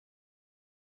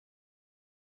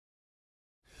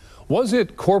Was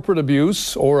it corporate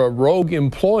abuse or a rogue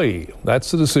employee? That's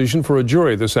the decision for a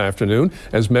jury this afternoon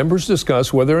as members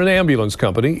discuss whether an ambulance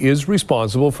company is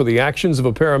responsible for the actions of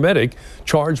a paramedic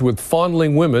charged with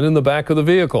fondling women in the back of the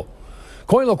vehicle.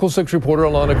 KOIN Local 6 reporter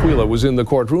Alana Aquila was in the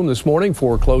courtroom this morning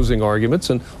for closing arguments,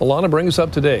 and Alana, bring us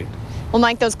up to date. Well,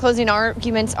 Mike, those closing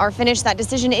arguments are finished. That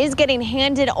decision is getting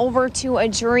handed over to a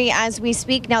jury as we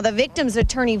speak. Now, the victim's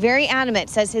attorney, very adamant,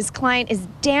 says his client is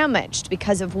damaged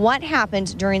because of what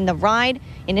happened during the ride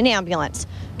in an ambulance.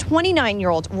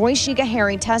 29-year-old Roishika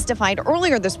Herring testified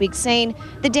earlier this week saying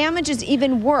the damage is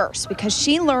even worse because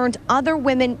she learned other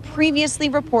women previously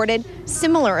reported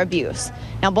similar abuse.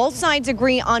 Now, both sides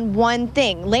agree on one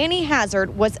thing. Lanny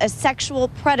Hazard was a sexual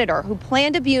predator who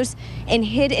planned abuse and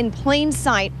hid in plain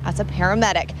sight as a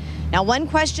paramedic. Now, one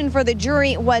question for the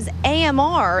jury was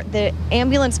AMR, the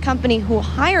ambulance company who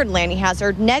hired Lanny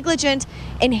Hazard, negligent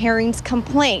in Herring's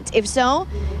complaint? If so,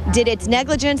 did its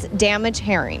negligence damage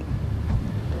Herring?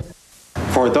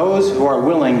 For those who are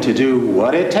willing to do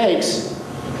what it takes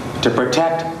to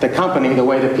protect the company the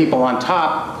way the people on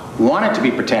top want it to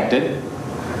be protected,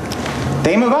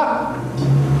 they move up.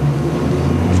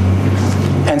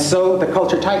 And so the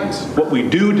culture tightens. What we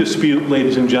do dispute,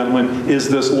 ladies and gentlemen, is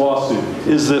this lawsuit,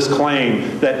 is this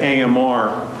claim that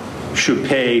AMR should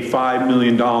pay $5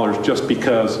 million just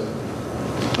because,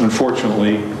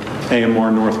 unfortunately,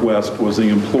 AMR Northwest was the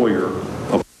employer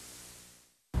of.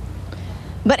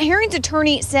 But Herring's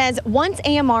attorney says once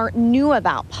AMR knew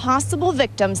about possible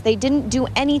victims, they didn't do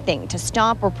anything to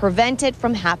stop or prevent it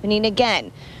from happening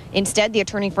again. Instead, the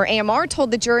attorney for AMR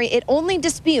told the jury it only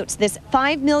disputes this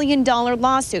 $5 million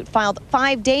lawsuit filed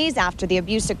 5 days after the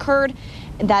abuse occurred,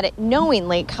 and that it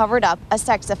knowingly covered up a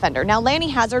sex offender. Now, Lanny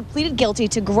Hazard pleaded guilty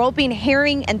to groping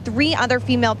Herring and 3 other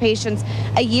female patients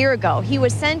a year ago. He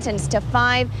was sentenced to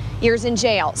 5 years in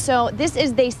jail. So this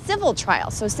is the civil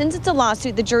trial. So since it's a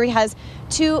lawsuit, the jury has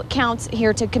 2 counts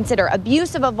here to consider: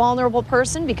 abuse of a vulnerable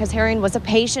person because Herring was a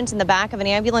patient in the back of an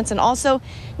ambulance, and also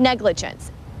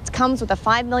negligence. It comes with a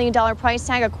 $5 million price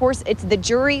tag. Of course, it's the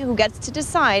jury who gets to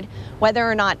decide whether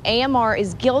or not AMR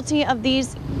is guilty of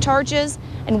these charges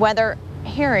and whether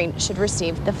Herring should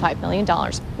receive the $5 million.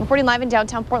 Reporting live in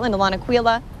downtown Portland, Alana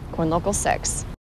Aquila, KOIN Local 6.